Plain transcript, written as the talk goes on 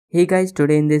Hey guys,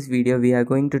 today in this video we are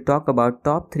going to talk about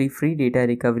top 3 free data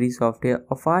recovery software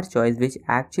of our choice which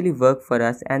actually work for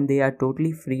us and they are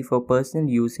totally free for personal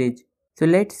usage. So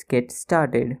let's get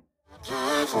started.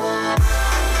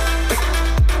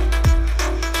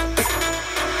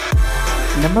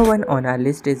 Number 1 on our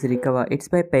list is Recover. It's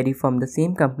by Perry from the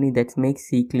same company that makes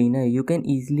CCleaner. You can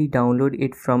easily download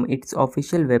it from its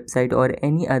official website or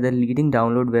any other leading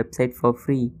download website for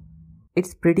free.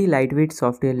 It's pretty lightweight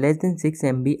software, less than 6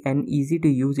 MB and easy to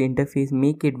use interface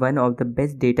make it one of the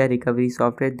best data recovery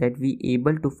software that we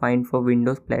able to find for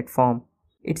Windows platform.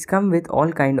 It's come with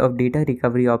all kind of data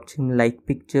recovery options like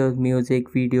pictures,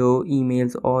 music, video,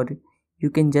 emails, or you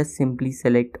can just simply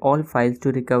select all files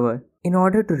to recover. In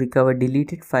order to recover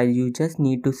deleted file, you just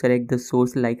need to select the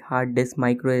source like hard disk,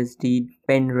 micro SD,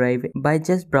 pen drive. By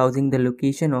just browsing the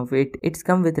location of it, it's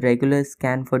come with regular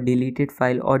scan for deleted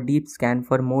file or deep scan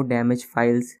for more damaged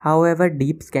files. However,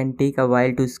 deep scan take a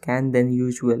while to scan than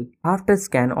usual. After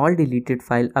scan, all deleted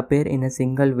file appear in a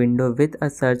single window with a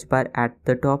search bar at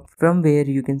the top from where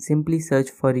you can simply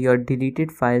search for your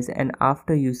deleted files, and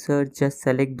after you search, just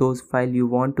select those files you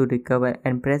want to recover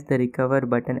and press the recover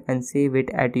button and save it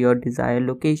at your desired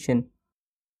location.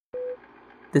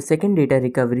 The second data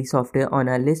recovery software on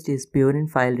our list is Pure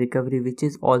File Recovery, which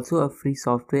is also a free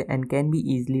software and can be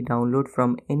easily downloaded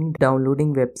from any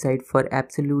downloading website for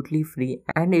absolutely free,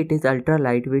 and it is ultra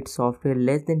lightweight software,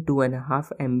 less than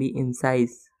 2.5 MB in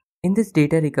size. In this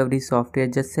data recovery software,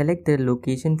 just select the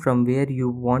location from where you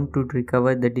want to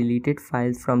recover the deleted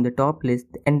files from the top list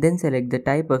and then select the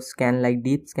type of scan like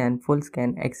deep scan, full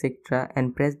scan, etc.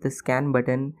 and press the scan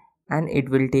button and it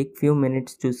will take few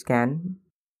minutes to scan.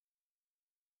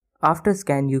 After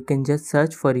scan, you can just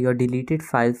search for your deleted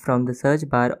files from the search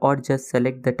bar or just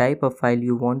select the type of file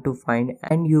you want to find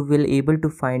and you will able to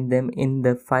find them in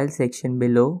the file section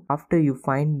below. After you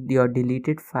find your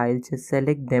deleted files, just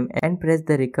select them and press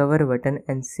the recover button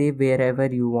and save wherever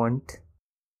you want.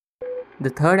 The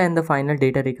third and the final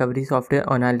data recovery software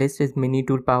on our list is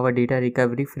MiniTool Power Data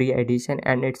Recovery Free Edition,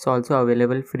 and it's also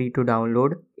available free to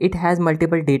download. It has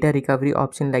multiple data recovery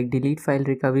options like delete file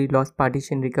recovery, lost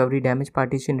partition recovery, damage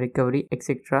partition recovery,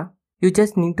 etc. You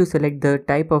just need to select the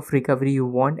type of recovery you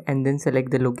want and then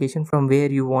select the location from where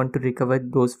you want to recover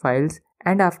those files.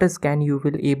 And after scan, you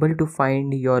will able to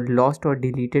find your lost or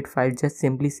deleted files. Just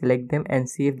simply select them and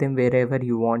save them wherever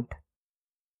you want.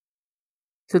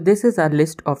 So this is our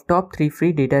list of top 3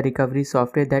 free data recovery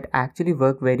software that actually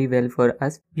work very well for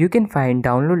us. You can find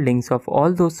download links of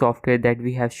all those software that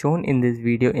we have shown in this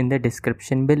video in the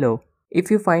description below.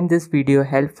 If you find this video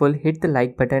helpful, hit the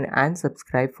like button and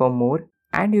subscribe for more.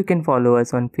 And you can follow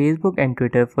us on Facebook and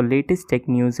Twitter for latest tech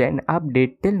news and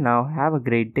update. Till now, have a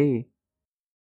great day.